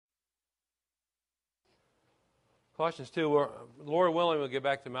Colossians 2, Lord willing, we'll get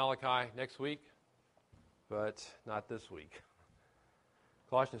back to Malachi next week, but not this week.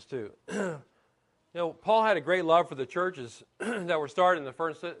 Colossians 2. Paul had a great love for the churches that were started in the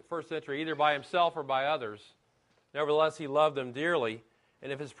first century, either by himself or by others. Nevertheless, he loved them dearly.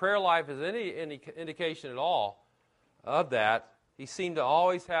 And if his prayer life is any indication at all of that, he seemed to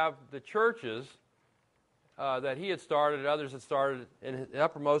always have the churches that he had started, others had started,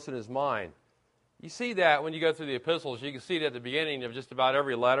 uppermost in his mind. You see that when you go through the epistles. You can see it at the beginning of just about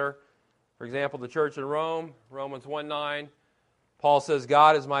every letter. For example, the church in Rome, Romans 1:9. Paul says,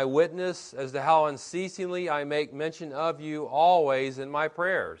 God is my witness as to how unceasingly I make mention of you always in my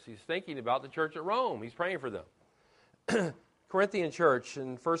prayers. He's thinking about the church at Rome. He's praying for them. Corinthian church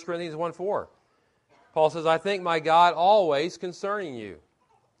in 1 Corinthians 1:4. Paul says, I thank my God always concerning you.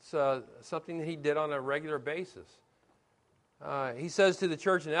 It's something that he did on a regular basis. He says to the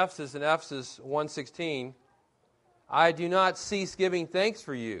church in Ephesus 1:16, I do not cease giving thanks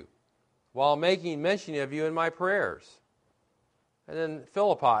for you while making mention of you in my prayers. And then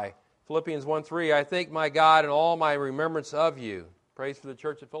Philippi, Philippians 1:3, I thank my God in all my remembrance of you. Praise for the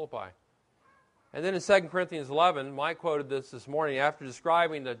church at Philippi. And then in 2 Corinthians 11, Mike quoted this morning after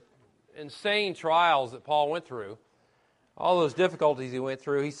describing the insane trials that Paul went through, all those difficulties he went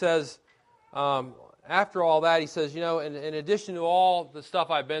through. He says, after all that, he says, in addition to all the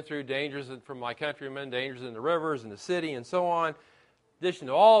stuff I've been through, dangers from my countrymen, dangers in the rivers and the city and so on, in addition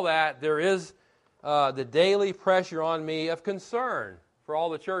to all that, there is the daily pressure on me of concern for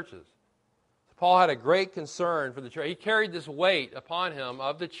all the churches. Paul had a great concern for the church. He carried this weight upon him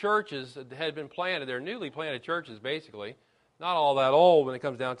of the churches that had been planted. They're newly planted churches, basically. Not all that old when it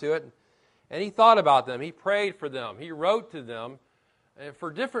comes down to it. And he thought about them. He prayed for them. He wrote to them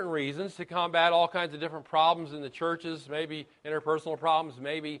for different reasons to combat all kinds of different problems in the churches, maybe interpersonal problems,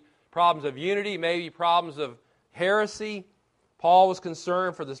 maybe problems of unity, maybe problems of heresy. Paul was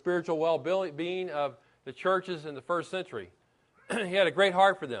concerned for the spiritual well-being of the churches in the first century. He had a great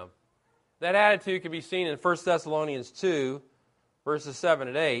heart for them. That attitude can be seen in 1 Thessalonians 2, verses 7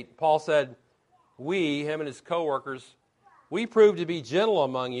 and 8. Paul said, we, him and his co-workers, we proved to be gentle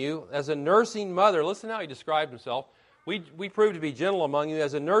among you as a nursing mother. Listen how he described himself. We proved to be gentle among you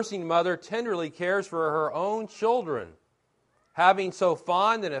as a nursing mother tenderly cares for her own children. Having so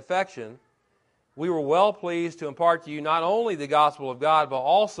fond an affection, we were well pleased to impart to you not only the gospel of God, but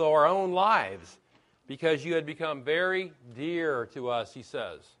also our own lives, because you had become very dear to us, he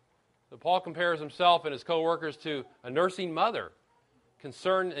says. So Paul compares himself and his co-workers to a nursing mother,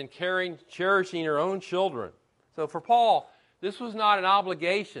 concerned and caring, cherishing her own children. So for Paul, this was not an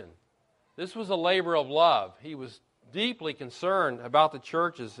obligation. This was a labor of love. He was deeply concerned about the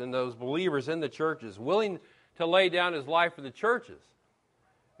churches and those believers in the churches, willing to lay down his life for the churches.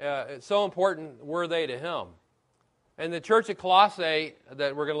 It's so important were they to him. And the church at Colossae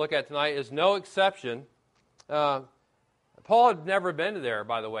that we're going to look at tonight is no exception. Paul had never been to there,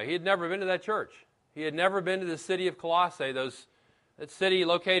 by the way. He had never been to that church. He had never been to the city of Colossae, that city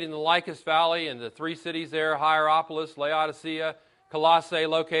located in the Lycus Valley, and the three cities there, Hierapolis, Laodicea, Colossae,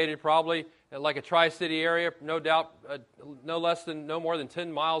 located probably like a tri-city area, no doubt no more than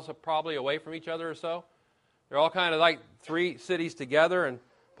 10 miles probably away from each other or so. They're all kind of like three cities together, and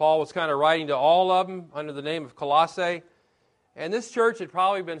Paul was kind of writing to all of them under the name of Colossae. And this church had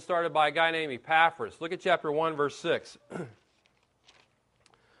probably been started by a guy named Epaphras. Look at chapter 1, verse 6. It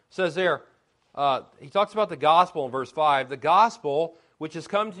says there, he talks about the gospel in verse 5, the gospel which has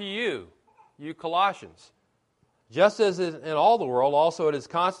come to you, you Colossians. Just as in all the world, also it is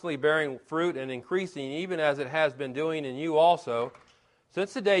constantly bearing fruit and increasing, even as it has been doing in you also,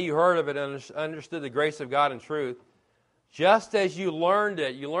 since the day you heard of it and understood the grace of God in truth, just as you learned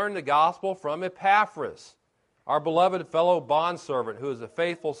it. You learned the gospel from Epaphras, our beloved fellow bondservant, who is a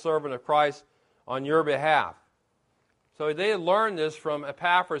faithful servant of Christ on your behalf. So they had learned this from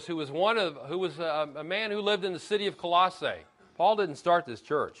Epaphras, who was a man who lived in the city of Colossae. Paul didn't start this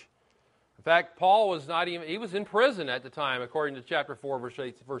church. In fact, Paul was he was in prison at the time, according to chapter 4,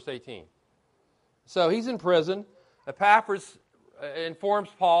 verse 18. So he's in prison. Epaphras informs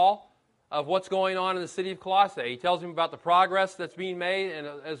Paul of what's going on in the city of Colossae. He tells him about the progress that's being made, and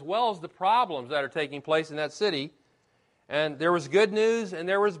as well as the problems that are taking place in that city. And there was good news and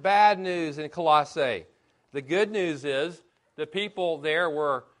there was bad news in Colossae. The good news is the people there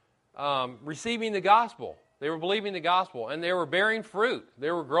were receiving the gospel. They were believing the gospel, and they were bearing fruit. They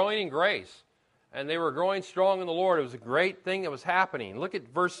were growing in grace, and they were growing strong in the Lord. It was a great thing that was happening. Look at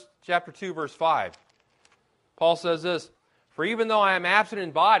chapter 2, verse 5. Paul says this, for even though I am absent in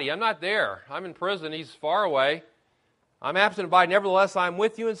body, I'm not there. I'm in prison. He's far away. I'm absent in body. Nevertheless, I'm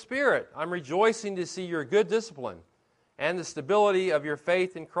with you in spirit. I'm rejoicing to see your good discipline and the stability of your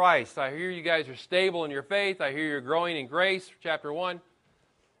faith in Christ. I hear you guys are stable in your faith. I hear you're growing in grace, chapter 1.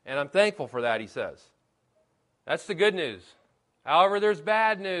 And I'm thankful for that, he says. That's the good news. However, there's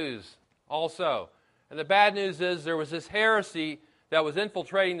bad news also. And the bad news is there was this heresy that was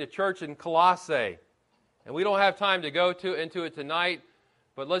infiltrating the church in Colossae. And we don't have time to go into it tonight,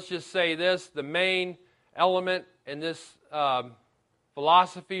 but let's just say this. The main element in this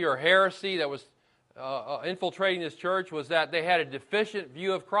philosophy or heresy that was infiltrating this church was that they had a deficient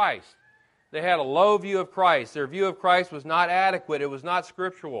view of Christ. They had a low view of Christ. Their view of Christ was not adequate. It was not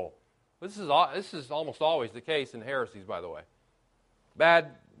scriptural. This is almost always the case in heresies, by the way.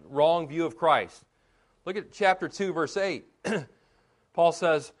 Bad, wrong view of Christ. Look at chapter 2, verse 8. Paul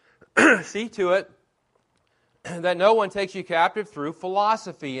says, see to it that no one takes you captive through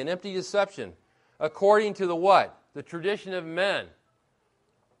philosophy and empty deception, according to the what? The tradition of men,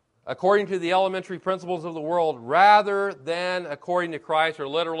 according to the elementary principles of the world, rather than according to Christ, or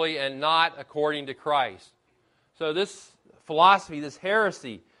literally, and not according to Christ. So this philosophy, this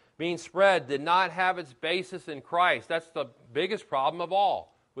heresy being spread, did not have its basis in Christ. That's the biggest problem of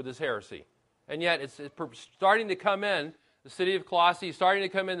all with this heresy. And yet it's starting to come in, the city of Colossae, starting to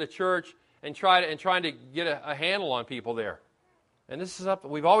come in the church and trying to get a handle on people there. And this is something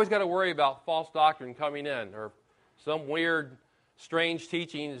we've always got to worry about, false doctrine coming in, or some weird, strange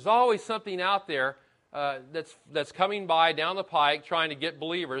teaching. There's always something out there that's coming by down the pike trying to get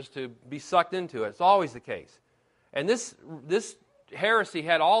believers to be sucked into it. It's always the case. And this heresy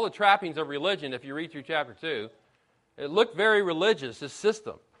had all the trappings of religion, if you read through chapter 2. It looked very religious, this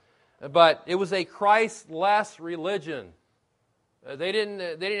system. But it was a Christ-less religion. They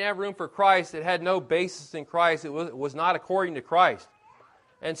didn't have room for Christ. It had no basis in Christ. It was not according to Christ.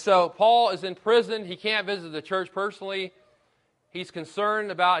 And so Paul is in prison. He can't visit the church personally. He's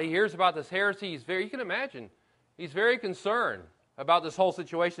concerned he hears about this heresy. You can imagine, he's very concerned about this whole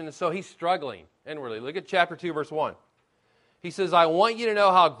situation. And so he's struggling inwardly. Look at chapter 2, verse 1. He says, I want you to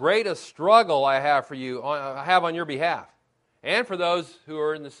know how great a struggle I have on your behalf, and for those who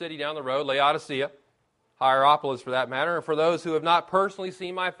are in the city down the road, Laodicea, Hierapolis for that matter, and for those who have not personally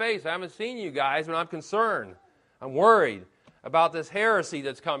seen my face. I haven't seen you guys, but I'm concerned. I'm worried about this heresy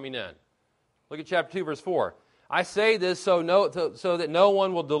that's coming in. Look at chapter 2, verse 4. I say this so that no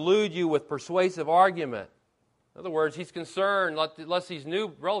one will delude you with persuasive argument. In other words, he's concerned lest these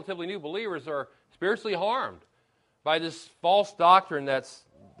relatively new believers are spiritually harmed by this false doctrine that's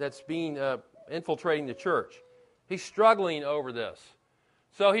being infiltrating the church. He's struggling over this.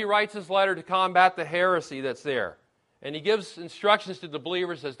 So he writes this letter to combat the heresy that's there. And he gives instructions to the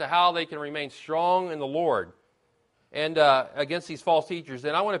believers as to how they can remain strong in the Lord and against these false teachers.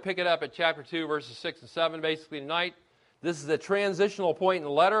 And I want to pick it up at chapter 2, verses 6 and 7, basically tonight. This is a transitional point in the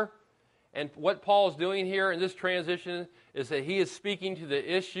letter. And what Paul is doing here in this transition is that he is speaking to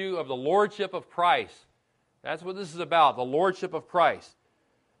the issue of the lordship of Christ. That's what this is about, the lordship of Christ.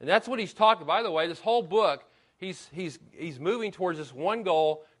 And that's what he's talking, by the way, this whole book, he's moving towards this one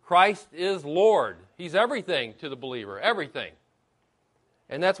goal. Christ is Lord. He's everything to the believer, everything.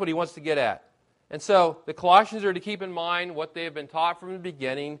 And that's what he wants to get at. And so the Colossians are to keep in mind what they have been taught from the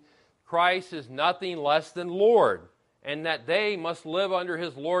beginning. Christ is nothing less than Lord, and that they must live under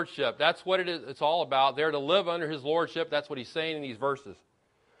his lordship. That's what it's all about. They're to live under his lordship. That's what he's saying in these verses.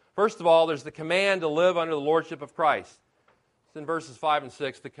 First of all, there's the command to live under the lordship of Christ. It's in verses 5 and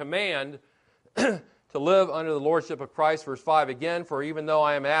 6. The command to live under the lordship of Christ, verse 5 again, for even though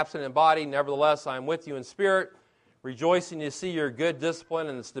I am absent in body, nevertheless I am with you in spirit, rejoicing to see your good discipline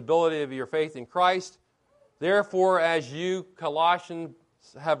and the stability of your faith in Christ. Therefore, as you, Colossians,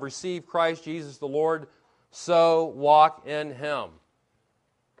 have received Christ Jesus the Lord, so walk in him.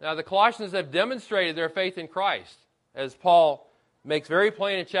 Now, the Colossians have demonstrated their faith in Christ. As Paul makes very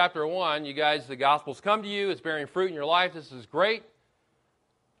plain in chapter 1, you guys, the gospel's come to you, it's bearing fruit in your life, this is great.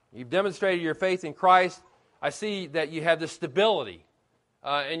 You've demonstrated your faith in Christ. I see that you have this stability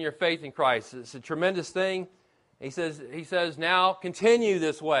in your faith in Christ. It's a tremendous thing. He says, now continue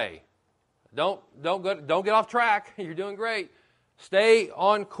this way. Don't get off track. You're doing great. Stay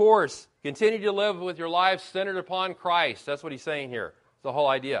on course. Continue to live with your life centered upon Christ. That's what he's saying here. It's the whole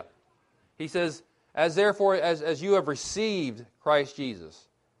idea. He says, as you have received Christ Jesus.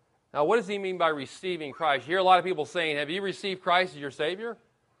 Now, what does he mean by receiving Christ? You hear a lot of people saying, have you received Christ as your Savior?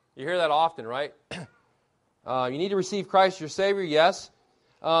 You hear that often, right? You need to receive Christ as your Savior, yes.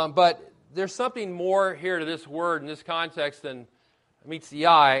 But there's something more here to this word in this context than meets the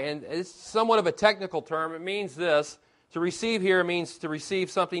eye. And it's somewhat of a technical term. It means this. To receive here means to receive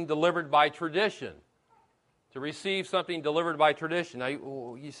something delivered by tradition. To receive something delivered by tradition. Now,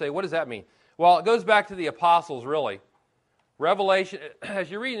 you say, what does that mean? Well, it goes back to the apostles, really. Revelation,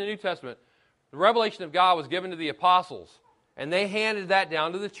 as you read in the New Testament, the revelation of God was given to the apostles, and they handed that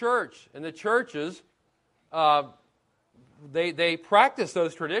down to the church. And the churches, they practice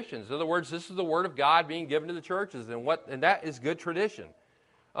those traditions. In other words, this is the Word of God being given to the churches, and that is good tradition.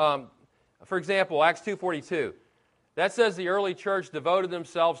 For example, Acts 2:42. That says the early church devoted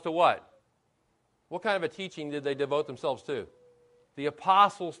themselves to what? What kind of a teaching did they devote themselves to? The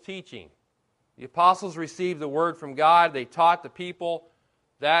apostles' teaching. The apostles received the word from God. They taught the people.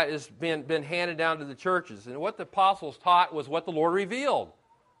 That has been handed down to the churches. And what the apostles taught was what the Lord revealed.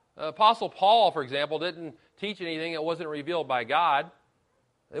 Apostle Paul, for example, didn't teach anything that wasn't revealed by God.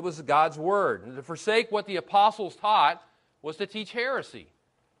 It was God's word. And to forsake what the apostles taught was to teach heresy,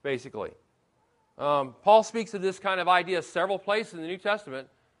 basically. Paul speaks of this kind of idea several places in the New Testament.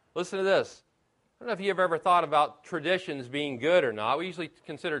 Listen to this. I don't know if you've ever thought about traditions being good or not. We usually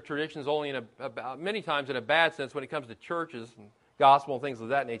consider traditions only many times in a bad sense when it comes to churches and gospel and things of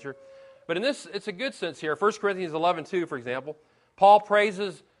that nature. But in this, it's a good sense here. 1 Corinthians 11:2, for example. Paul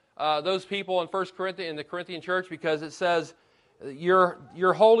praises those people in the Corinthian church because it says,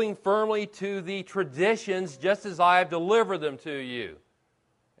 you're holding firmly to the traditions just as I have delivered them to you.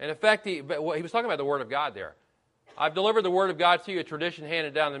 In effect, he was talking about the Word of God there. I've delivered the Word of God to you, a tradition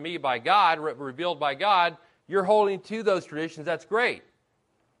handed down to me by God, revealed by God. You're holding to those traditions. That's great.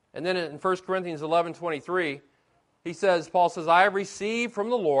 And then in 1 Corinthians 11:23, Paul says, I have received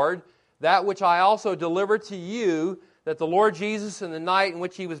from the Lord that which I also delivered to you, that the Lord Jesus in the night in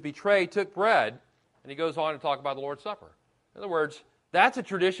which he was betrayed took bread. And he goes on to talk about the Lord's Supper. In other words, that's a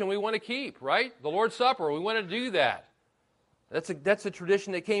tradition we want to keep, right? The Lord's Supper, we want to do that. That's a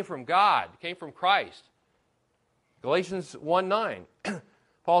tradition that came from God, came from Christ. Galatians 1:9,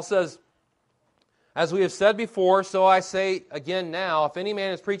 Paul says, as we have said before, so I say again now, if any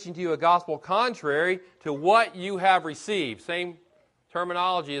man is preaching to you a gospel contrary to what you have received, same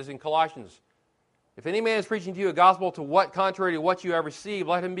terminology as in Colossians. If any man is preaching to you a gospel contrary to what you have received,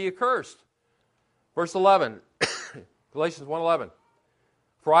 let him be accursed. Verse 11, Galatians 1:11,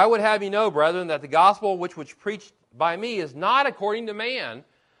 for I would have you know, brethren, that the gospel which was preached by me is not according to man,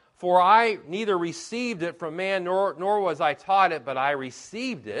 for I neither received it from man nor was I taught it, but I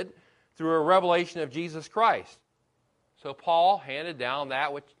received it through a revelation of Jesus Christ. So Paul handed down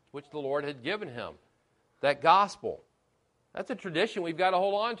that which the Lord had given him, that gospel. That's a tradition we've got to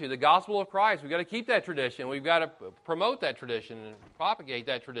hold on to, the gospel of Christ. We've got to keep that tradition. We've got to promote that tradition and propagate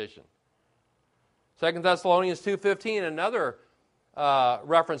that tradition. 2 Thessalonians 2:15, another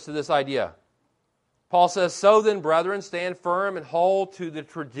reference to this idea. Paul says, so then, brethren, stand firm and hold to the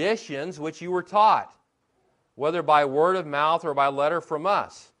traditions which you were taught, whether by word of mouth or by letter from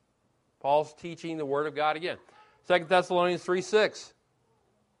us. Paul's teaching the word of God again. 2 Thessalonians 3:6.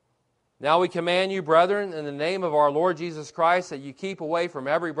 Now we command you, brethren, in the name of our Lord Jesus Christ, that you keep away from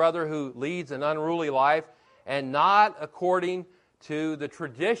every brother who leads an unruly life, and not according to the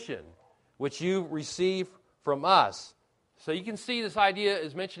tradition which you receive from us. So you can see this idea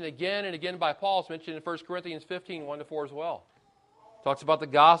is mentioned again and again by Paul. It's mentioned in 1 Corinthians 15, 1-4 as well. It talks about the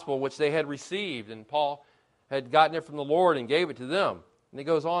gospel which they had received, and Paul had gotten it from the Lord and gave it to them. And it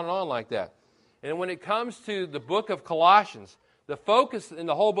goes on and on like that. And when it comes to the book of Colossians, the focus in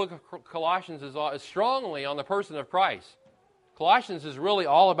the whole book of Colossians is strongly on the person of Christ. Colossians is really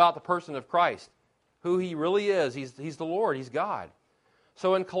all about the person of Christ, who he really is. He's the Lord. He's God.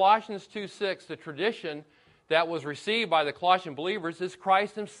 So in Colossians 2:6, the tradition that was received by the Colossian believers is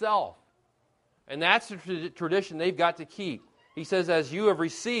Christ himself. And that's the tradition they've got to keep. He says, as you have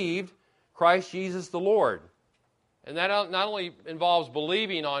received Christ Jesus the Lord. And that not only involves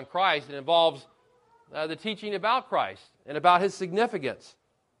believing on Christ, it involves the teaching about Christ and about his significance.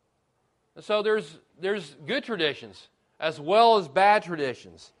 And so there's good traditions as well as bad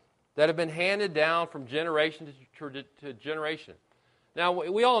traditions that have been handed down from generation to generation. Now,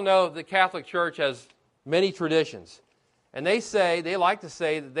 we all know the Catholic Church has many traditions. And they like to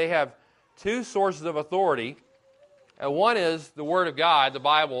say that they have two sources of authority. One is the Word of God, the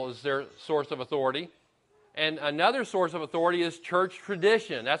Bible is their source of authority. And another source of authority is church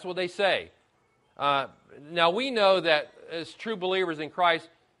tradition. That's what they say. Now we know that as true believers in Christ,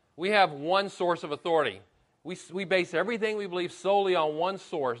 we have one source of authority. We base everything we believe solely on one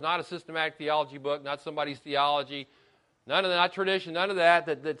source, not a systematic theology book, not somebody's theology, not tradition, none of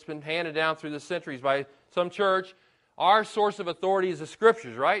that's been handed down through the centuries by some church. Our source of authority is the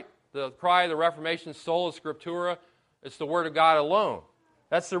Scriptures, right? The cry of the Reformation, sola scriptura, it's the Word of God alone.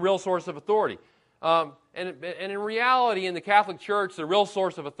 That's the real source of authority. And in reality, in the Catholic Church, the real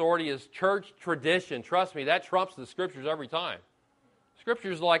source of authority is church tradition. Trust me, that trumps the Scriptures every time.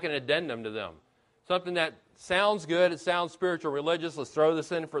 Scriptures are like an addendum to them. something that sounds good, it sounds spiritual, religious. Let's throw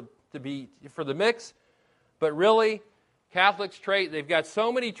this in for the mix. But really, Catholics they've got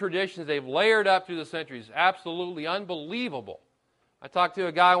so many traditions they've layered up through the centuries. Absolutely unbelievable. I talked to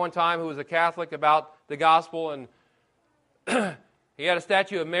a guy one time who was a Catholic about the gospel, and he had a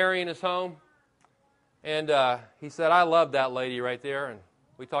statue of Mary in his home. And he said, I love that lady right there. And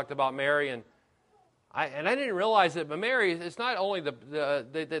we talked about Mary, and I didn't realize it, but Mary, it's not only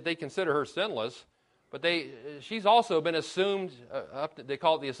that they consider her sinless, but she's also been assumed, they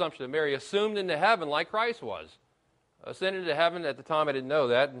call it the Assumption of Mary, assumed into heaven like Christ was. Ascended to heaven. At the time, I didn't know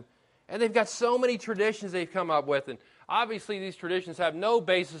that. And they've got so many traditions they've come up with, and obviously these traditions have no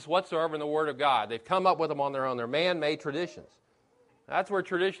basis whatsoever in the Word of God. They've come up with them on their own. They're man-made traditions. That's where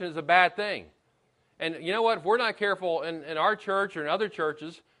tradition is a bad thing. And you know what? If we're not careful in our church or in other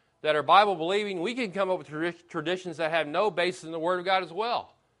churches that are Bible-believing, we can come up with traditions that have no basis in the Word of God as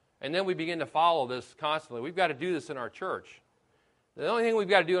well. And then we begin to follow this constantly. We've got to do this in our church. The only thing we've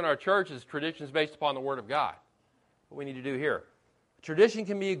got to do in our church is traditions based upon the Word of God. What we need to do here. Tradition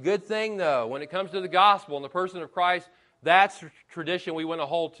can be a good thing, though. When it comes to the gospel and the person of Christ, that's tradition we want to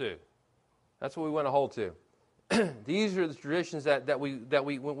hold to. That's what we want to hold to. These are the traditions that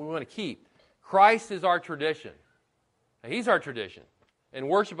we want to keep. Christ is our tradition. Now, He's our tradition. And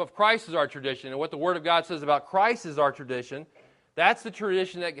worship of Christ is our tradition. And what the Word of God says about Christ is our tradition. That's the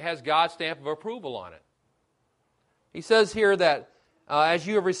tradition that has God's stamp of approval on it. He says here that as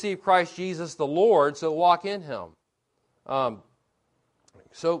you have received Christ Jesus the Lord, so walk in Him.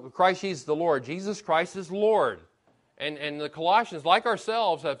 So Christ Jesus the Lord. Jesus Christ is Lord. And the Colossians, like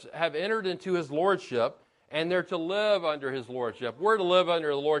ourselves, have entered into His Lordship, and they're to live under His Lordship. We're to live under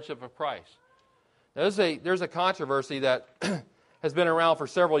the Lordship of Christ. Now, there's a controversy that has been around for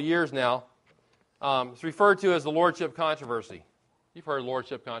several years now. It's referred to as the Lordship controversy. You've heard of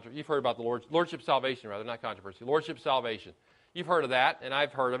Lordship controversy. You've heard about the Lordship salvation, rather, not controversy. Lordship salvation. You've heard of that, and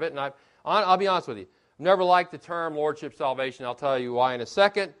I've heard of it. And I'll be honest with you. I've never liked the term Lordship salvation. I'll tell you why in a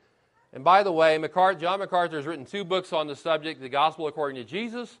second. And by the way, John MacArthur has written 2 books on the subject, The Gospel According to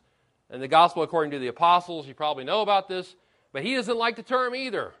Jesus and The Gospel According to the Apostles. You probably know about this. But he doesn't like the term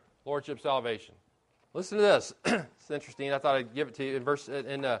either, Lordship salvation. Listen to this. It's interesting. I thought I'd give it to you what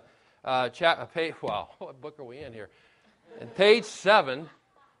book are we in here? In page 7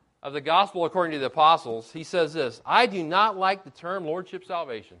 of the Gospel According to the Apostles, he says this: I do not like the term Lordship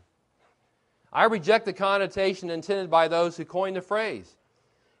salvation. I reject the connotation intended by those who coined the phrase.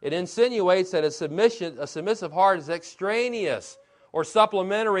 It insinuates that a submissive heart is extraneous or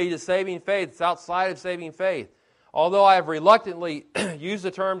supplementary to saving faith. It's outside of saving faith. Although I have reluctantly used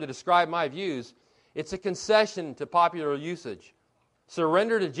the term to describe my views, it's a concession to popular usage.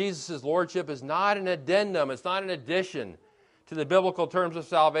 Surrender to Jesus' Lordship is not an addendum. It's not an addition to the biblical terms of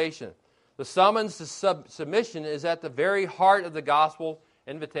salvation. The summons to submission is at the very heart of the gospel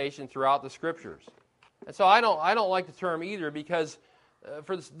invitation throughout the Scriptures. And so I don't like the term either because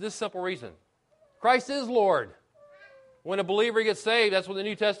for this simple reason. Christ is Lord. When a believer gets saved, that's what the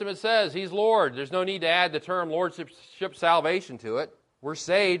New Testament says. He's Lord. There's no need to add the term Lordship salvation to it. We're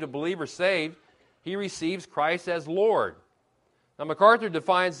saved, a believer's saved. He receives Christ as Lord. Now, MacArthur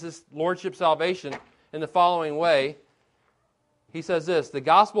defines this Lordship salvation in the following way. He says this: the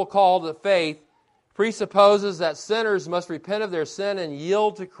gospel call to faith presupposes that sinners must repent of their sin and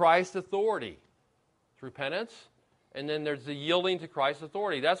yield to Christ's authority. It's repentance, and then there's the yielding to Christ's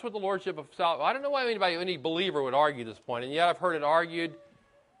authority. That's what the Lordship of salvation. I don't know why any believer would argue this point, and yet I've heard it argued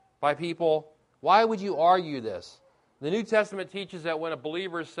by people. Why would you argue this? The New Testament teaches that when a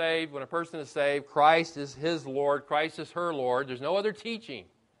believer is saved, when a person is saved, Christ is his Lord, Christ is her Lord. There's no other teaching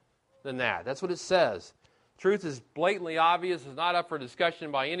than that. That's what it says. Truth is blatantly obvious. It's not up for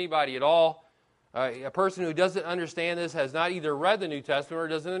discussion by anybody at all. A person who doesn't understand this has not either read the New Testament or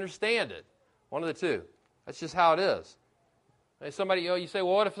doesn't understand it. One of the two. That's just how it is. Somebody, you say,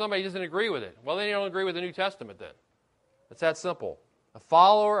 well, what if somebody doesn't agree with it? Well, then you don't agree with the New Testament then. It's that simple. A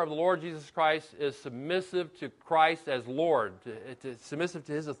follower of the Lord Jesus Christ is submissive to Christ as Lord, submissive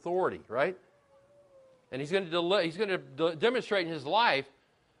to His authority, right? And he's going to demonstrate in his life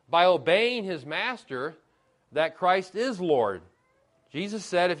by obeying his master that Christ is Lord. Jesus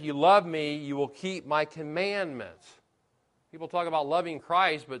said, if you love me, you will keep my commandments. People talk about loving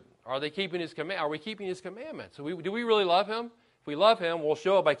Christ, but are we keeping His commandments? So do we really love Him? If we love Him, we'll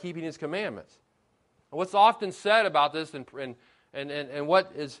show it by keeping His commandments. And what's often said about this and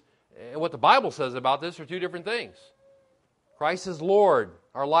what the Bible says about this are two different things. Christ is Lord.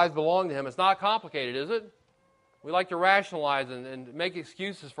 Our lives belong to Him. It's not complicated, is it? We like to rationalize and make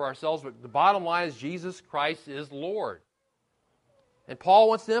excuses for ourselves, but the bottom line is Jesus Christ is Lord. And Paul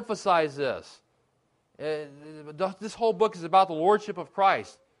wants to emphasize this. This whole book is about the lordship of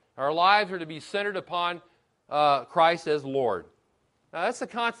Christ. Our lives are to be centered upon Christ as Lord. Now, that's the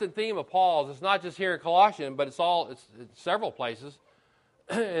constant theme of Paul's. It's not just here in Colossians, but it's several places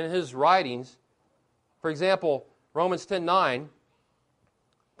in his writings. For example, Romans 10:9,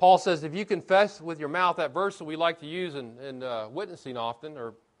 Paul says, if you confess with your mouth, that verse that we like to use in witnessing often,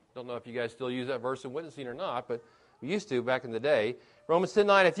 or don't know if you guys still use that verse in witnessing or not, but we used to back in the day. Romans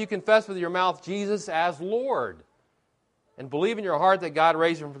 10:9, if you confess with your mouth Jesus as Lord and believe in your heart that God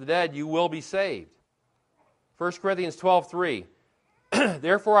raised him from the dead, you will be saved. 1 Corinthians 12:3,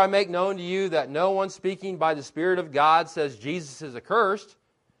 therefore I make known to you that no one speaking by the Spirit of God says Jesus is accursed,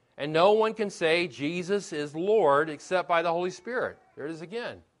 and no one can say Jesus is Lord except by the Holy Spirit. There it is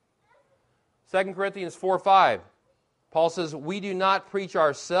again. 2 Corinthians 4:5, Paul says, we do not preach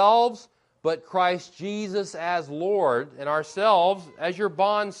ourselves, but Christ Jesus as Lord, and ourselves as your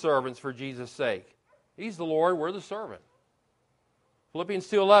bondservants for Jesus' sake. He's the Lord, we're the servant. Philippians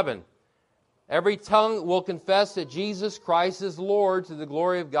 2:11, every tongue will confess that Jesus Christ is Lord to the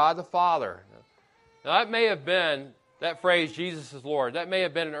glory of God the Father. Now that may have been, that phrase, Jesus is Lord, that may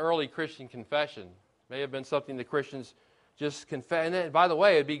have been an early Christian confession. It may have been something the Christians just confess. And by the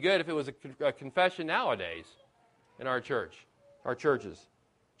way, it'd be good if it was a confession nowadays in our churches.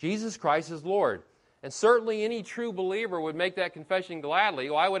 Jesus Christ is Lord. And certainly any true believer would make that confession gladly.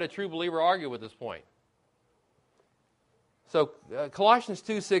 Why would a true believer argue with this point? So Colossians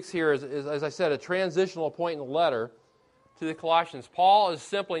 2:6 here is, as I said, a transitional point in the letter to the Colossians. Paul is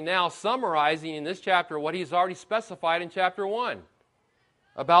simply now summarizing in this chapter what he's already specified in chapter 1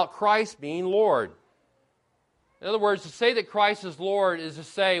 about Christ being Lord. In other words, to say that Christ is Lord is to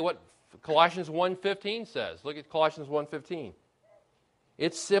say what Colossians 1:15 says. Look at Colossians 1:15.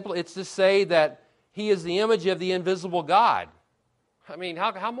 It's to say that he is the image of the invisible God. I mean,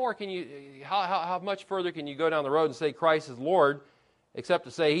 how much further can you go down the road and say Christ is Lord, except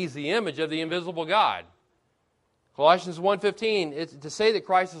to say he's the image of the invisible God? Colossians 1:15, to say that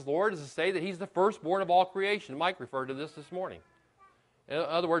Christ is Lord is to say that he's the firstborn of all creation. Mike referred to this morning. In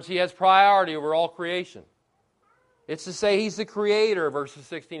other words, he has priority over all creation. It's to say he's the creator, verses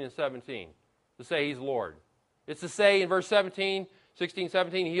 16 and 17, to say he's Lord. It's to say in verse 16,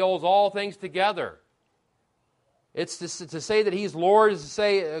 17, he holds all things together. It's to say that he's Lord is to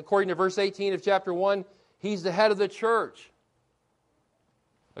say, according to verse 18 of chapter 1, he's the head of the church.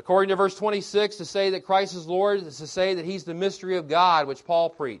 According to verse 26, to say that Christ is Lord is to say that he's the mystery of God, which Paul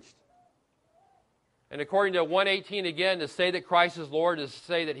preached. And according to 1:18 again, to say that Christ is Lord is to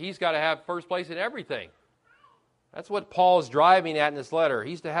say that he's got to have first place in everything. That's what Paul is driving at in this letter.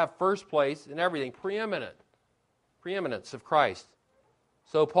 He's to have first place in everything, preeminence of Christ.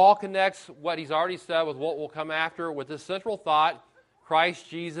 So Paul connects what he's already said with what will come after with this central thought, Christ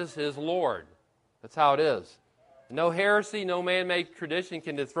Jesus is Lord. That's how it is. No heresy, no man-made tradition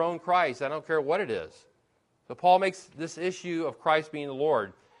can dethrone Christ. I don't care what it is. So Paul makes this issue of Christ being the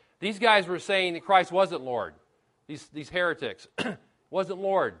Lord. These guys were saying that Christ wasn't Lord. These heretics. Wasn't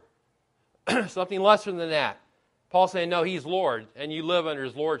Lord. Something lesser than that. Paul's saying, no, he's Lord, and you live under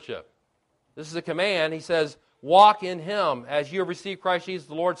his lordship. This is a command. He says, walk in him. As you have received Christ Jesus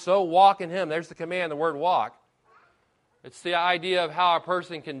the Lord, so walk in him. There's the command, the word walk. It's the idea of how a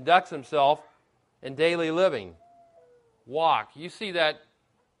person conducts himself in daily living. Walk. You see that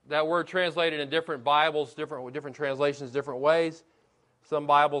word translated in different Bibles, different translations, different ways. Some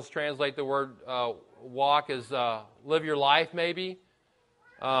Bibles translate the word walk as live your life, maybe.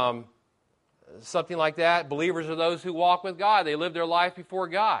 Something like that. Believers are those who walk with God. They live their life before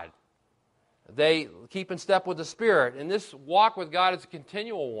God. They keep in step with the Spirit. And this walk with God is a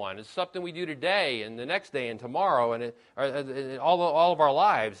continual one. It's something we do today and the next day and tomorrow and all of our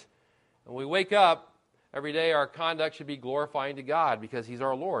lives. When we wake up every day, our conduct should be glorifying to God because he's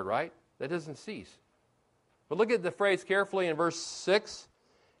our Lord, right? That doesn't cease. But look at the phrase carefully in verse 6.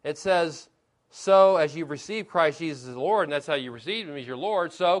 It says, so as you've received Christ Jesus as Lord, and that's how you received him as your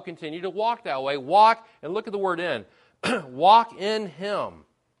Lord, so continue to walk that way. Walk, and look at the word in. Walk in him.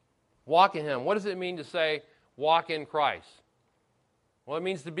 Walk in him. What does it mean to say walk in Christ? Well, it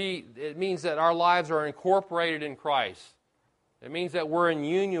means that our lives are incorporated in Christ. It means that we're in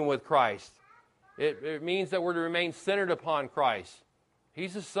union with Christ. It means that we're to remain centered upon Christ.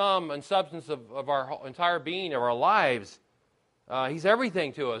 He's the sum and substance of our entire being, of our lives. He's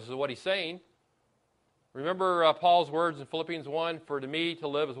everything to us, is what he's saying. Remember Paul's words in Philippians 1, for to me to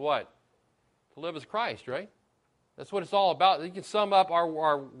live is what? To live is Christ, right? That's what it's all about. You can sum up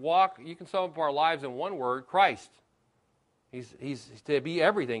our walk, you can sum up our lives in one word, Christ. He's to be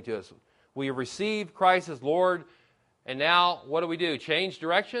everything to us. We have received Christ as Lord, and now what do? Change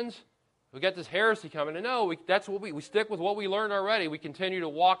directions? We got this heresy coming, and no, that's what we stick with what we learned already. We continue to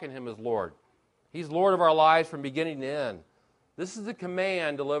walk in Him as Lord. He's Lord of our lives from beginning to end. This is the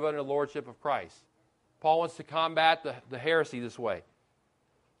command to live under the lordship of Christ. Paul wants to combat the heresy this way.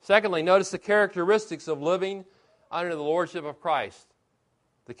 Secondly, notice the characteristics of living under the lordship of Christ.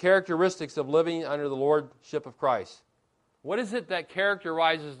 The characteristics of living under the lordship of Christ. What is it that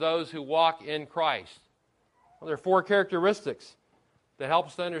characterizes those who walk in Christ? Well, there are 4 characteristics that help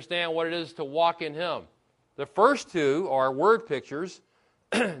us to understand what it is to walk in Him. The first 2 are word pictures.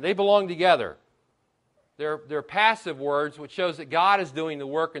 They belong together. They're passive words, which shows that God is doing the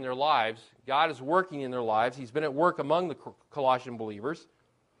work in their lives. God is working in their lives. He's been at work among the Colossian believers.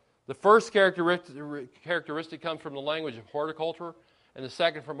 The first characteristic comes from the language of horticulture, and the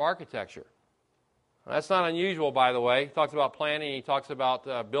second from architecture. That's not unusual, by the way. He talks about planning, he talks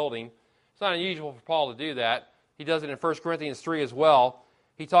about building. It's not unusual for Paul to do that. He does it in 1 Corinthians 3 as well.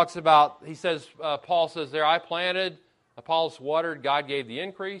 Paul says there, I planted, Apollos watered, God gave the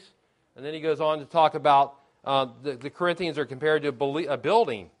increase. And then he goes on to talk about the Corinthians are compared to a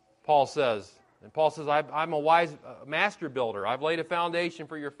building, Paul says. And Paul says, I'm a wise master builder. I've laid a foundation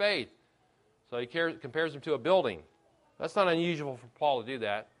for your faith. So he compares them to a building. That's not unusual for Paul to do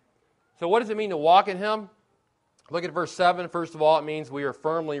that. So what does it mean to walk in Him? Look at verse 7. First of all, it means we are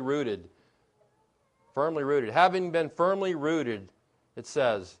firmly rooted. Firmly rooted. Having been firmly rooted, it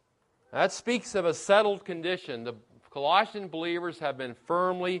says. That speaks of a settled condition. The Colossian believers have been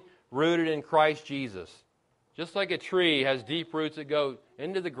firmly rooted in Christ Jesus. Just like a tree has deep roots that go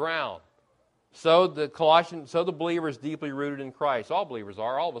into the ground, so the believer is deeply rooted in Christ. All believers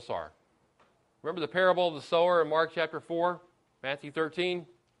are. All of us are. Remember the parable of the sower in Mark chapter 4, Matthew 13?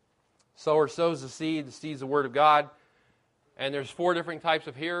 Sower sows the seed's the Word of God. And there's 4 different types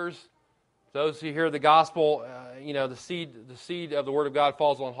of hearers. Those who hear the gospel, the seed of the Word of God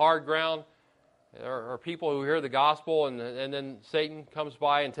falls on hard ground. There are people who hear the gospel and then Satan comes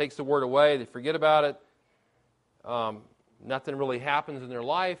by and takes the Word away. They forget about it. Nothing really happens in their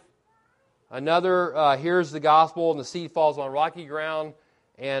life. Another hears the gospel and the seed falls on rocky ground,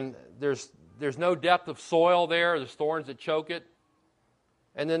 and there's no depth of soil there. There's thorns that choke it.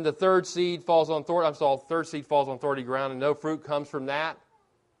 And then the third seed falls on thorny ground, and no fruit comes from that.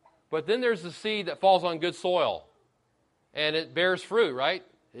 But then there's the seed that falls on good soil, and it bears fruit, right?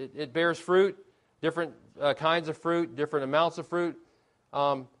 It bears fruit, different kinds of fruit, different amounts of fruit.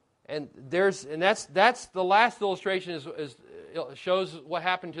 And that's the last illustration shows what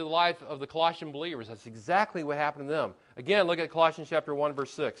happened to the life of the Colossian believers. That's exactly what happened to them. Again, look at Colossians chapter 1,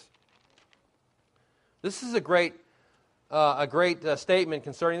 verse 6. This is a great statement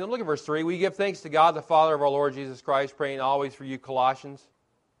concerning them. Look at verse 3. We give thanks to God, the Father of our Lord Jesus Christ, praying always for you Colossians.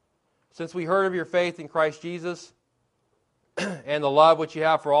 Since we heard of your faith in Christ Jesus and the love which you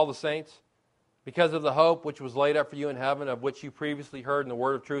have for all the saints, because of the hope which was laid up for you in heaven, of which you previously heard in the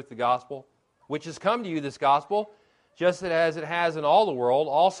word of truth, the gospel, which has come to you, this gospel, just as it has in all the world.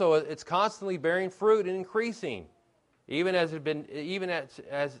 Also, it's constantly bearing fruit and increasing, even as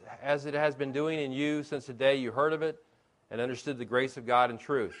it has been doing in you since the day you heard of it and understood the grace of God in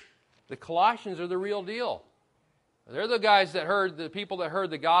truth. The Colossians are the real deal. They're the people that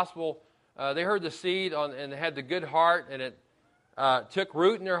heard the gospel. They heard the seed and they had the good heart, and it took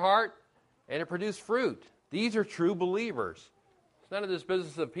root in their heart, and it produced fruit. These are true believers. It's none of this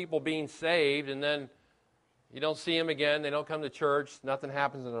business of people being saved and then you don't see them again, they don't come to church, nothing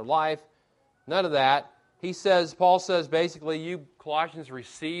happens in their life. None of that. Paul says basically, you Colossians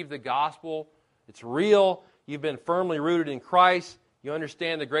receive the gospel. It's real. You've been firmly rooted in Christ. You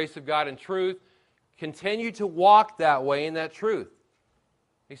understand the grace of God in truth. Continue to walk that way in that truth.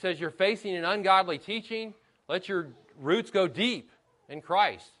 He says you're facing an ungodly teaching. Let your roots go deep in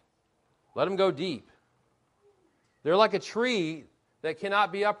Christ. Let them go deep. They're like a tree that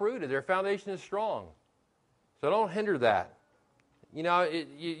cannot be uprooted. Their foundation is strong. So don't hinder that. You know,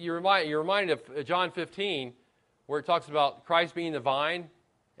 you're reminded of John 15, where it talks about Christ being the vine,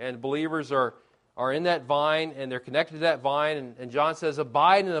 and believers are in that vine, and they're connected to that vine, and John says,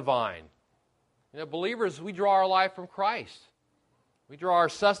 abide in the vine. You know, believers, we draw our life from Christ. We draw our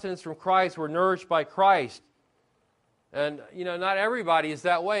sustenance from Christ. We're nourished by Christ. And, you know, not everybody is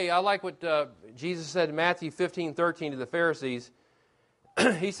that way. I like what Jesus said in Matthew 15:13 to the Pharisees.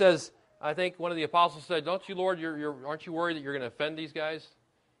 He says, I think one of the apostles said, don't you, Lord, aren't you worried that you're going to offend these guys?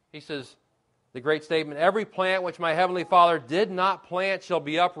 He says, the great statement, every plant which my heavenly Father did not plant shall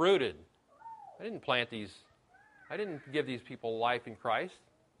be uprooted. I didn't plant these. I didn't give these people life in Christ.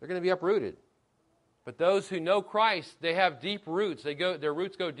 They're going to be uprooted. But those who know Christ, they have deep roots. Their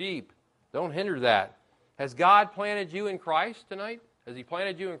roots go deep. Don't hinder that. Has God planted you in Christ tonight? Has He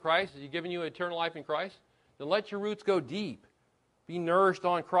planted you in Christ? Has He given you eternal life in Christ? Then let your roots go deep. Be nourished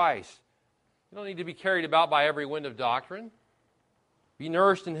on Christ. You don't need to be carried about by every wind of doctrine. Be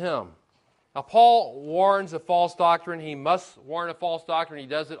nourished in Him. Now, Paul warns of false doctrine. He must warn of false doctrine. He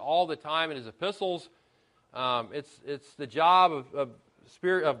does it all the time in his epistles. It's the job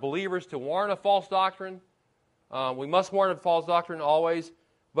of believers to warn of false doctrine. We must warn of false doctrine always.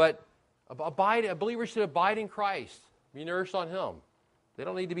 But a believer should abide in Christ. Be nourished on Him. They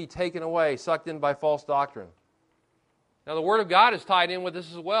don't need to be taken away, sucked in by false doctrine. Now, the Word of God is tied in with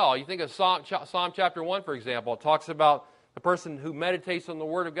this as well. You think of Psalm chapter 1, for example. It talks about the person who meditates on the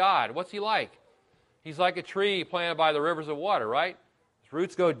Word of God. What's he like? He's like a tree planted by the rivers of water, right? His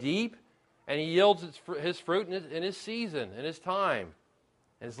roots go deep, and he yields his fruit in his season, in his time.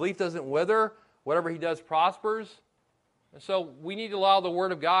 And his leaf doesn't wither. Whatever he does prospers. And so we need to allow the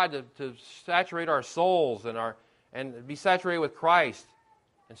Word of God to saturate our souls and be saturated with Christ.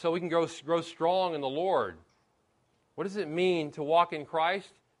 And so we can grow strong in the Lord. What does it mean to walk in Christ?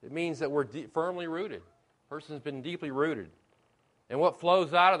 It means that we're firmly rooted. A person's been deeply rooted. And what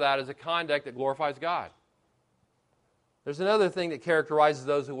flows out of that is a conduct that glorifies God. There's another thing that characterizes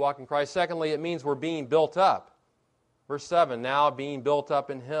those who walk in Christ. Secondly, it means we're being built up. Verse 7, now being built up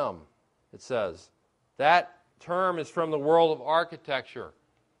in Him, it says. That term is from the world of architecture.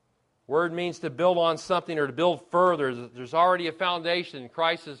 Word means to build on something or to build further. There's already a foundation.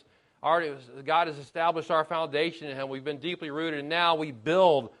 God has established our foundation in Him. We've been deeply rooted, and now we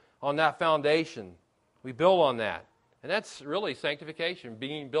build on that foundation. We build on that. And that's really sanctification,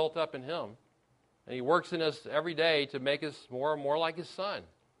 being built up in Him. And He works in us every day to make us more and more like His Son.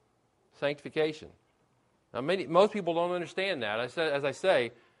 Sanctification. Now, most people don't understand that. As I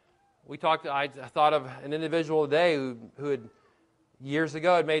say, I thought of an individual today who had years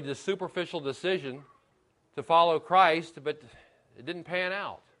ago had made this superficial decision to follow Christ, but it didn't pan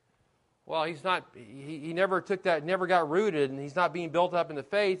out. Well, he never took that, never got rooted, and he's not being built up in the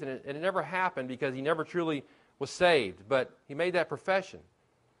faith, and it never happened because he never truly was saved. But he made that profession.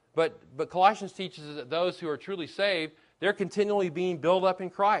 But Colossians teaches that those who are truly saved, they're continually being built up in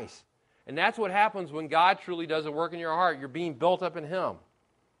Christ. And that's what happens when God truly does a work in your heart. You're being built up in Him.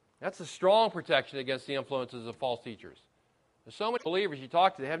 That's a strong protection against the influences of false teachers. There's so many believers you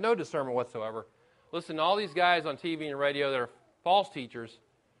talk to, they have no discernment whatsoever. Listen to all these guys on TV and radio that are false teachers,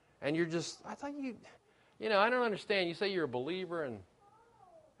 and you're just, I thought I don't understand. You say you're a believer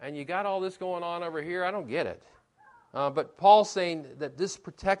and you got all this going on over here. I don't get it. But Paul's saying that this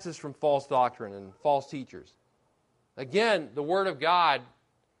protects us from false doctrine and false teachers. Again, the Word of God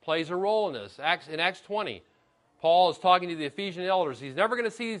plays a role in this. In Acts 20, Paul is talking to the Ephesian elders. He's never going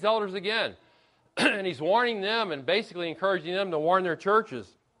to see these elders again. And he's warning them and basically encouraging them to warn their churches.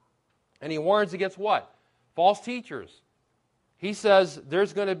 And he warns against what? False teachers. He says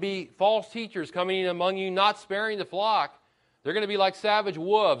there's going to be false teachers coming in among you, not sparing the flock. They're going to be like savage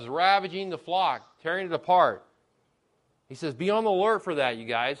wolves, ravaging the flock, tearing it apart. He says, be on the alert for that, you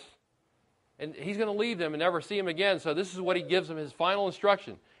guys. And he's going to leave them and never see them again. So this is what he gives them, his final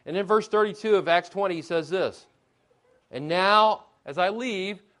instruction. And in verse 32 of Acts 20, he says this. And now, as I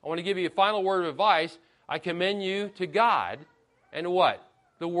leave, I want to give you a final word of advice. I commend you to God and what?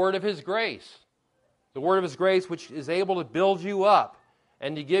 The word of His grace. The word of His grace which is able to build you up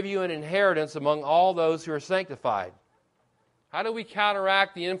and to give you an inheritance among all those who are sanctified. How do we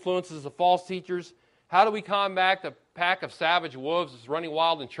counteract the influences of false teachers? How do we combat the pack of savage wolves that's running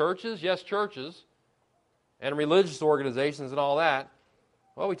wild in churches? Yes, churches. And religious organizations and all that.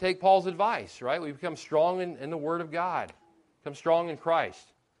 Well, we take Paul's advice, right? We become strong in the Word of God. Become strong in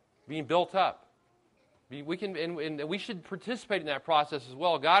Christ. Being built up. We should participate in that process as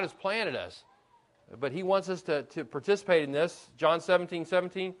well. God has planted us. But He wants us to participate in this. John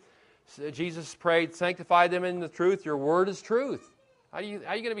 17:17, Jesus prayed, sanctify them in the truth. Your word is truth. How are you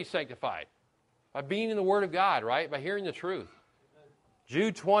going to be sanctified? By being in the Word of God, right? By hearing the truth.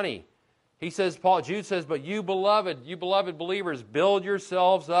 Jude 20, Jude says, but you beloved believers, build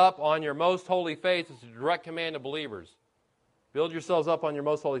yourselves up on your most holy faith. It's a direct command to believers. Build yourselves up on your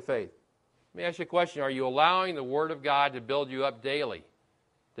most holy faith. Let me ask you a question. Are you allowing the Word of God to build you up daily,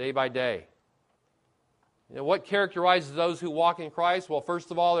 day by day? What characterizes those who walk in Christ? Well, first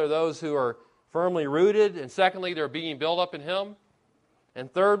of all, they're those who are firmly rooted. And secondly, they're being built up in Him.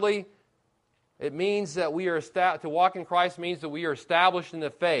 And thirdly, it means that to walk in Christ means that we are established in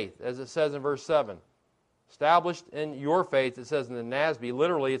the faith, as it says in verse 7. Established in your faith, it says in the NASB.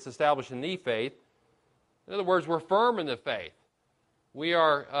 Literally, it's established in the faith. In other words, we're firm in the faith. We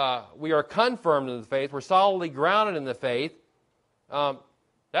are confirmed in the faith. We're solidly grounded in the faith.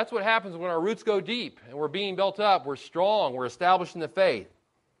 That's what happens when our roots go deep and we're being built up. We're strong. We're established in the faith.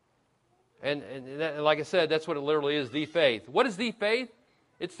 And like I said, that's what it literally is, the faith. What is the faith?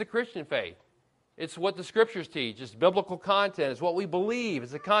 It's the Christian faith. It's what the Scriptures teach. It's biblical content. It's what we believe.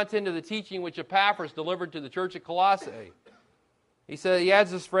 It's the content of the teaching which Epaphras delivered to the church at Colossae. He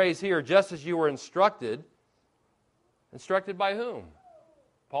adds this phrase here, just as you were instructed. Instructed by whom?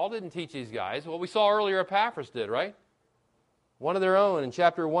 Paul didn't teach these guys. Well, we saw earlier Epaphras did, right? One of their own in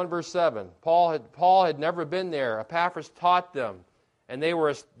chapter 1, verse 7. Paul had never been there. Epaphras taught them, and they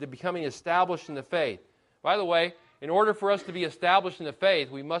were becoming established in the faith. By the way, in order for us to be established in the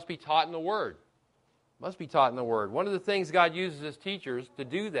faith, we must be taught in the Word. Must be taught in the Word. One of the things God uses as teachers to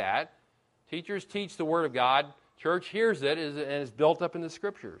do that, teachers teach the Word of God, church hears it, and is built up in the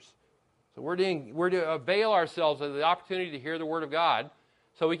Scriptures. So we're to avail ourselves of the opportunity to hear the Word of God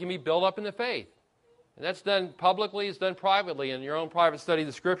so we can be built up in the faith. And that's done publicly, it's done privately in your own private study of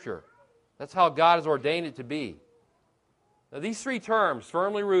the Scripture. That's how God has ordained it to be. Now these three terms,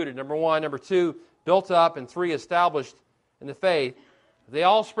 firmly rooted, number one, number two, built up, and three, established in the faith, they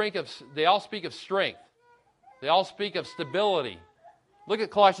all speak of strength. They all speak of stability. Look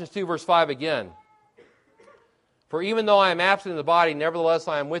at Colossians 2, verse 5 again. For even though I am absent in the body, nevertheless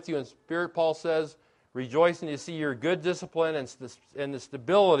I am with you in spirit, Paul says, rejoicing to see your good discipline and the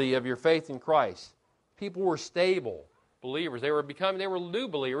stability of your faith in Christ. People were stable believers. They were new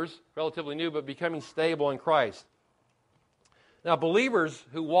believers, relatively new, but becoming stable in Christ. Now, believers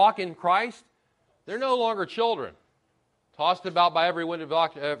who walk in Christ, they're no longer children, tossed about by every wind of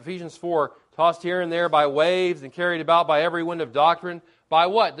doctrine. Ephesians 4, tossed here and there by waves and carried about by every wind of doctrine. By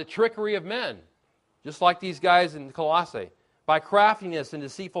what? The trickery of men, just like these guys in Colossae. By craftiness and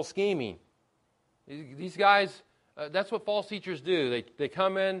deceitful scheming. These guys, that's what false teachers do. They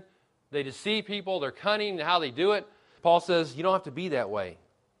come in, they deceive people, they're cunning in how they do it. Paul says, you don't have to be that way.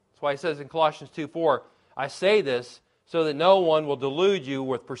 That's why he says in Colossians 2:4, I say this so that no one will delude you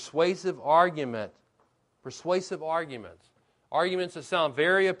with persuasive argument. Persuasive arguments. Arguments that sound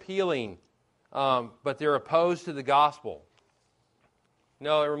very appealing, but they're opposed to the gospel. You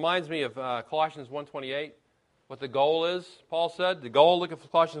know, it reminds me of Colossians 1:28, what the goal is, Paul said. The goal, look at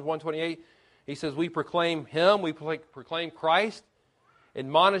Colossians 1:28. He says, we proclaim Him, we proclaim Christ,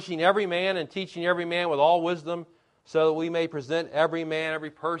 admonishing every man and teaching every man with all wisdom, so that we may present every man,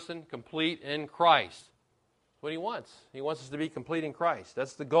 every person, complete in Christ. That's what He wants. He wants us to be complete in Christ.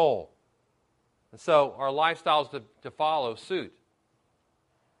 That's the goal. And so our lifestyles to follow suit.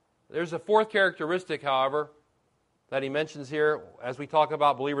 There's a fourth characteristic, however, that he mentions here as we talk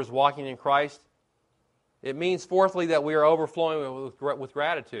about believers walking in Christ. It means, fourthly, that we are overflowing with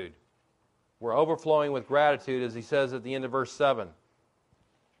gratitude. We're overflowing with gratitude, as he says at the end of verse 7.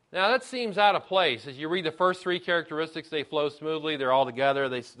 Now, that seems out of place. As you read the first three characteristics, they flow smoothly. They're all together.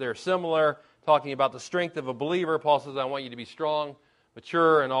 They're similar, talking about the strength of a believer. Paul says, I want you to be strong,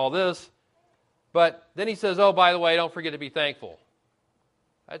 mature, and all this. But then he says, oh, by the way, don't forget to be thankful.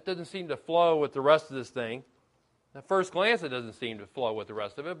 That doesn't seem to flow with the rest of this thing. At first glance, it doesn't seem to flow with the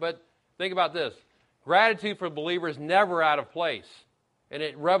rest of it. But think about this. Gratitude for a believer is never out of place. And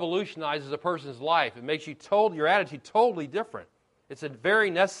it revolutionizes a person's life. It makes your attitude totally different. It's a very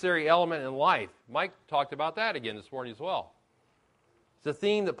necessary element in life. Mike talked about that again this morning as well. It's a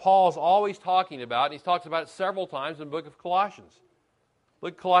theme that Paul is always talking about, and he talks about it several times in the book of Colossians.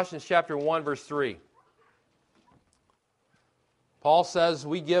 Look at Colossians chapter 1, verse 3. Paul says,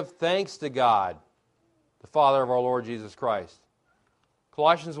 we give thanks to God, the Father of our Lord Jesus Christ.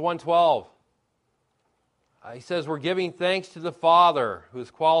 Colossians 1:12. He says, we're giving thanks to the Father who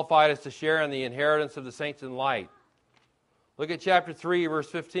has qualified us to share in the inheritance of the saints in light. Look at chapter 3, verse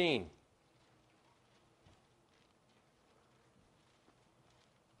 15.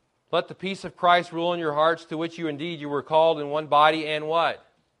 Let the peace of Christ rule in your hearts, to which you were called in one body, and what?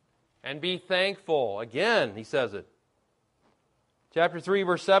 And be thankful. Again, he says it. Chapter 3,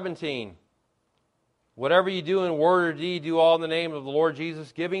 verse 17. Whatever you do in word or deed, do all in the name of the Lord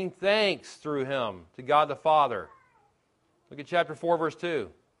Jesus, giving thanks through Him to God the Father. Look at chapter 4, verse 2.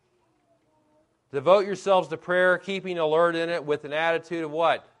 Devote yourselves to prayer, keeping alert in it with an attitude of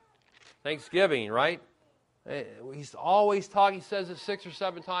what? Thanksgiving, right? He's always talking, he says it 6 or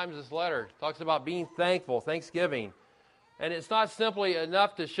 7 times in this letter. He talks about being thankful, thanksgiving. And it's not simply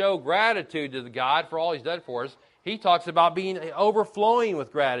enough to show gratitude to God for all He's done for us. He talks about being overflowing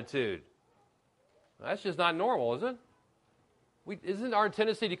with gratitude. That's just not normal, is it? Isn't our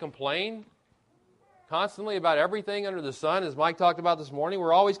tendency to complain constantly about everything under the sun, as Mike talked about this morning?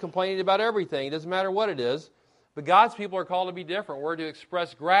 We're always complaining about everything. It doesn't matter what it is. But God's people are called to be different. We're to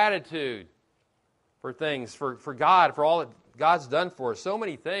express gratitude for things, for God, for all that God's done for us. So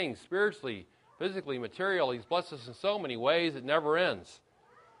many things, spiritually, physically, materially. He's blessed us in so many ways, it never ends.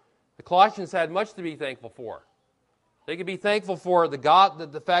 The Colossians had much to be thankful for. They could be thankful for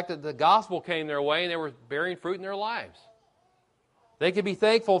the fact that the gospel came their way and they were bearing fruit in their lives. They could be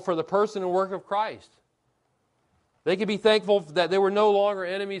thankful for the person and work of Christ. They could be thankful that they were no longer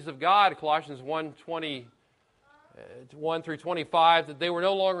enemies of God, Colossians 1:21 through 25, that they were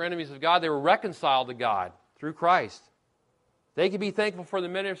no longer enemies of God. They were reconciled to God through Christ. They could be thankful for the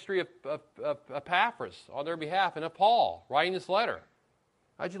ministry of Epaphras on their behalf and of Paul writing this letter.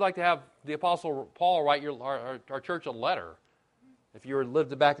 How'd you like to have the Apostle Paul write our church a letter if you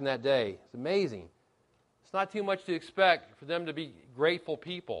lived back in that day? It's amazing. It's not too much to expect for them to be grateful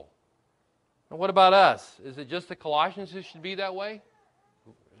people. And what about us? Is it just the Colossians who should be that way?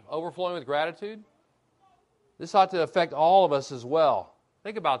 Overflowing with gratitude? This ought to affect all of us as well.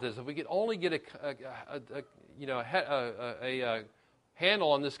 Think about this. If we could only get a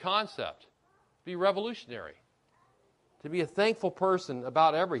handle on this concept, it'd be revolutionary. To be a thankful person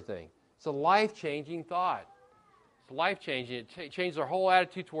about everything. It's a life-changing thought. It's life-changing. It changes our whole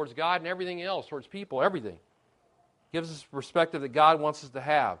attitude towards God and everything else, towards people, everything. It gives us a perspective that God wants us to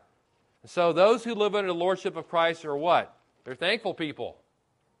have. And so those who live under the lordship of Christ are what? They're thankful people.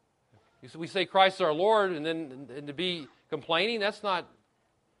 We say Christ is our Lord, and to be complaining, that's not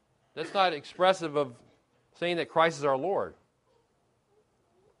expressive of saying that Christ is our Lord.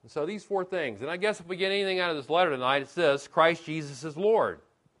 And so these four things. And I guess if we get anything out of this letter tonight, it's this: Christ Jesus is Lord.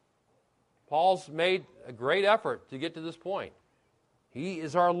 Paul's made a great effort to get to this point. He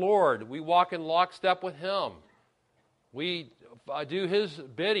is our Lord. We walk in lockstep with Him. We do His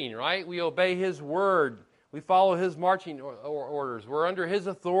bidding, right? We obey His word. We follow His marching orders. We're under His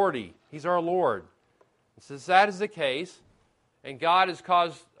authority. He's our Lord. And since that is the case, and God has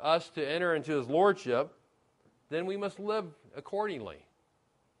caused us to enter into His lordship, then we must live accordingly.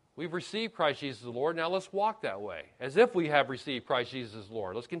 We've received Christ Jesus as Lord. Now let's walk that way, as if we have received Christ Jesus as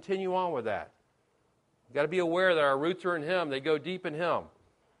Lord. Let's continue on with that. We've got to be aware that our roots are in Him. They go deep in Him.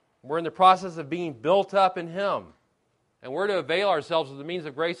 We're in the process of being built up in Him. And we're to avail ourselves of the means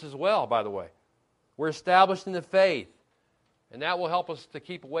of grace as well, by the way. We're established in the faith. And that will help us to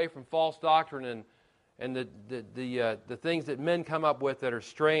keep away from false doctrine and the things that men come up with that are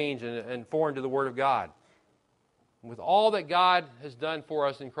strange and foreign to the Word of God. With all that God has done for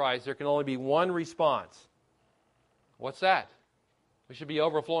us in Christ, there can only be one response. What's that? We should be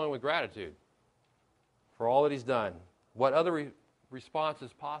overflowing with gratitude for all that He's done. What other response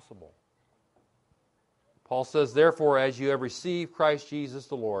is possible? Paul says, therefore, as you have received Christ Jesus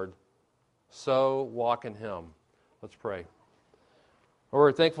the Lord, so walk in Him. Let's pray. Lord,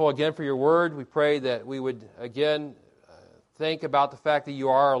 we're thankful again for your word. We pray that we would again think about the fact that you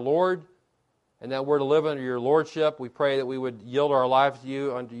are our Lord, and that we're to live under your lordship. We pray that we would yield our lives to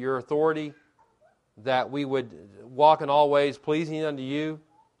you under your authority, that we would walk in all ways pleasing unto you,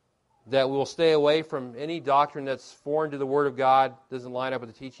 that we will stay away from any doctrine that's foreign to the Word of God, doesn't line up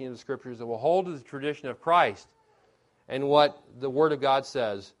with the teaching of the Scriptures, that will hold to the tradition of Christ and what the Word of God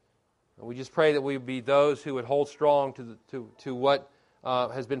says. And we just pray that we would be those who would hold strong to what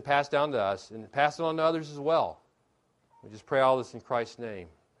has been passed down to us and pass it on to others as well. We just pray all this in Christ's name.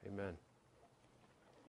 Amen.